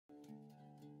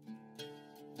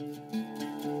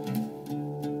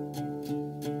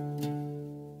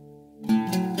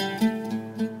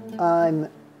I'm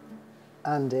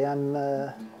Andy.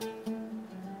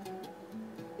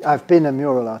 I've been a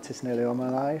mural artist nearly all my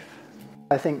life.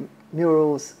 I think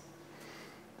murals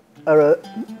are a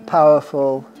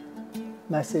powerful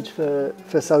message for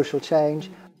social change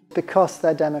because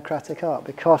they're democratic art,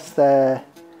 because they're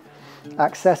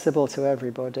accessible to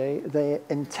everybody. The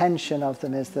intention of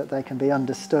them is that they can be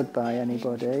understood by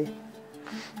anybody.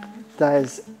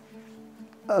 There's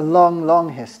a long, long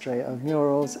history of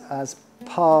murals as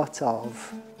part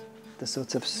of the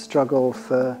sort of struggle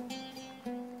for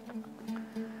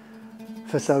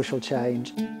social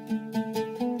change.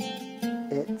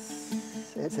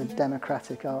 It's a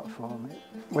democratic art form.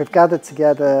 We've gathered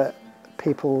together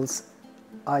people's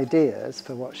ideas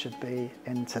for what should be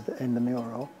in the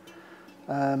mural,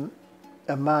 and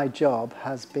my job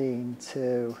has been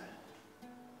to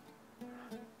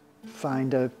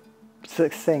find a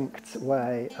succinct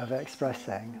way of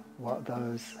expressing what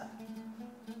those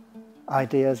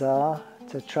ideas are,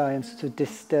 to try and to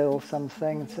distill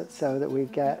something so that we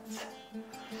get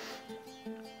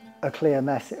a clear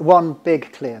message, one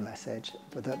big clear message,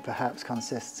 but that perhaps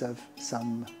consists of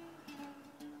some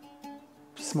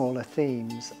smaller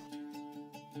themes.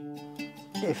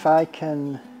 If I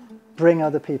can bring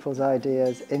other people's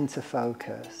ideas into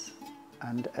focus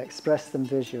and express them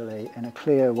visually in a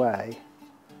clear way,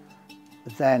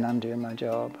 then I'm doing my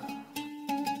job.